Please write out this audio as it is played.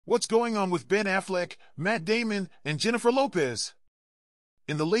What's going on with Ben Affleck, Matt Damon, and Jennifer Lopez?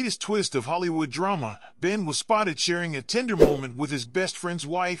 In the latest twist of Hollywood drama, Ben was spotted sharing a tender moment with his best friend's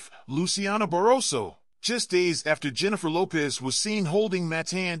wife, Luciana Barroso, just days after Jennifer Lopez was seen holding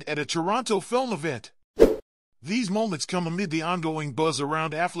Matt's hand at a Toronto film event. These moments come amid the ongoing buzz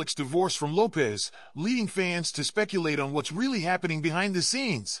around Affleck's divorce from Lopez, leading fans to speculate on what's really happening behind the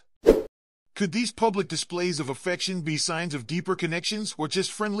scenes. Could these public displays of affection be signs of deeper connections or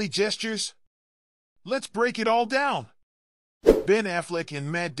just friendly gestures? Let's break it all down. Ben Affleck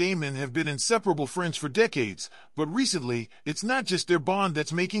and Matt Damon have been inseparable friends for decades, but recently, it's not just their bond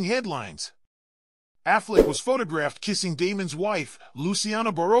that's making headlines. Affleck was photographed kissing Damon's wife,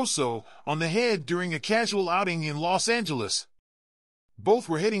 Luciana Barroso, on the head during a casual outing in Los Angeles. Both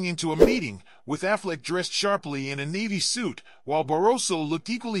were heading into a meeting, with Affleck dressed sharply in a navy suit, while Barroso looked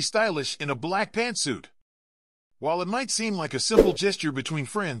equally stylish in a black pantsuit. While it might seem like a simple gesture between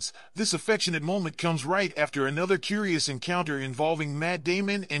friends, this affectionate moment comes right after another curious encounter involving Matt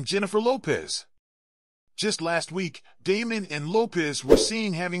Damon and Jennifer Lopez. Just last week, Damon and Lopez were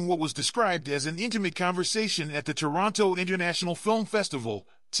seen having what was described as an intimate conversation at the Toronto International Film Festival,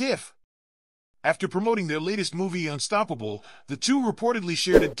 TIFF. After promoting their latest movie Unstoppable, the two reportedly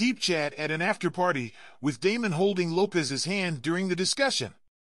shared a deep chat at an after-party, with Damon holding Lopez's hand during the discussion.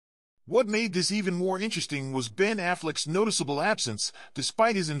 What made this even more interesting was Ben Affleck's noticeable absence,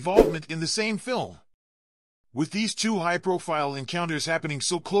 despite his involvement in the same film. With these two high-profile encounters happening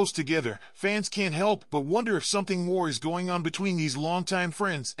so close together, fans can't help but wonder if something more is going on between these longtime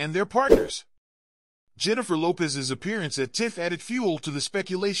friends and their partners. Jennifer Lopez's appearance at TIFF added fuel to the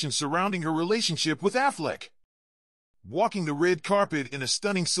speculation surrounding her relationship with Affleck. Walking the red carpet in a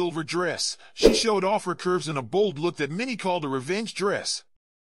stunning silver dress, she showed off her curves in a bold look that many called a revenge dress.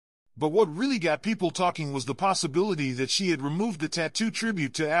 But what really got people talking was the possibility that she had removed the tattoo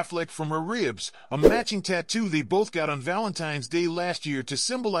tribute to Affleck from her ribs, a matching tattoo they both got on Valentine's Day last year to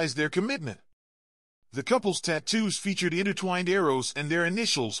symbolize their commitment. The couple's tattoos featured intertwined arrows and their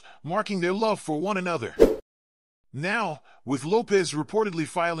initials, marking their love for one another. Now, with Lopez reportedly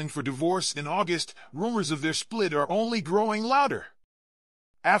filing for divorce in August, rumors of their split are only growing louder.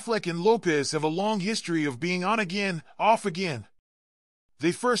 Affleck and Lopez have a long history of being on again, off again.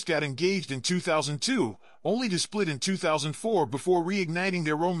 They first got engaged in 2002, only to split in 2004 before reigniting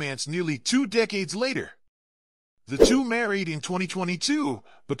their romance nearly 2 decades later. The two married in 2022,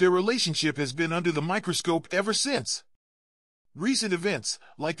 but their relationship has been under the microscope ever since. Recent events,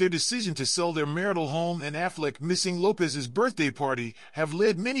 like their decision to sell their marital home and Affleck missing Lopez's birthday party, have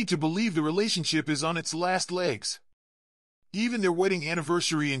led many to believe the relationship is on its last legs. Even their wedding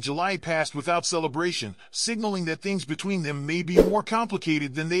anniversary in July passed without celebration, signaling that things between them may be more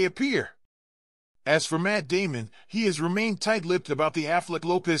complicated than they appear. As for Matt Damon, he has remained tight-lipped about the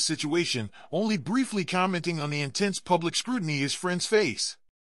Affleck-Lopez situation, only briefly commenting on the intense public scrutiny his friends face.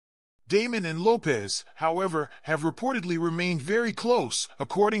 Damon and Lopez, however, have reportedly remained very close,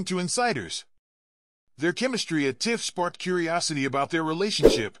 according to insiders. Their chemistry at TIFF sparked curiosity about their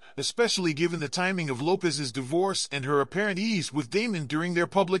relationship, especially given the timing of Lopez's divorce and her apparent ease with Damon during their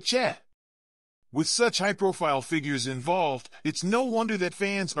public chat. With such high-profile figures involved, it's no wonder that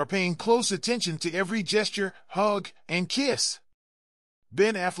fans are paying close attention to every gesture, hug, and kiss.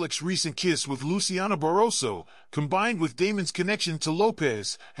 Ben Affleck's recent kiss with Luciana Barroso, combined with Damon's connection to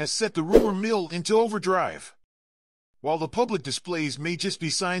Lopez, has set the rumor mill into overdrive. While the public displays may just be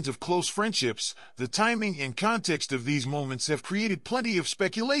signs of close friendships, the timing and context of these moments have created plenty of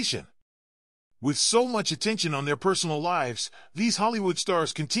speculation. With so much attention on their personal lives, these Hollywood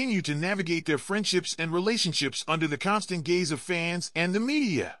stars continue to navigate their friendships and relationships under the constant gaze of fans and the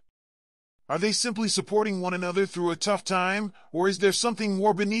media. Are they simply supporting one another through a tough time, or is there something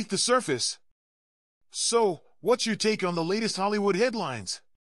more beneath the surface? So, what's your take on the latest Hollywood headlines?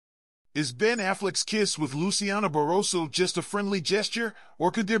 Is Ben Affleck's kiss with Luciana Barroso just a friendly gesture,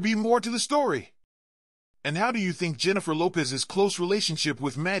 or could there be more to the story? And how do you think Jennifer Lopez's close relationship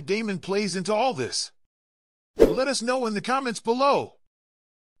with Matt Damon plays into all this? Let us know in the comments below.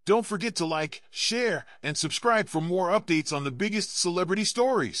 Don't forget to like, share, and subscribe for more updates on the biggest celebrity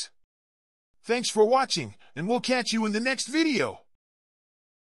stories. Thanks for watching, and we'll catch you in the next video.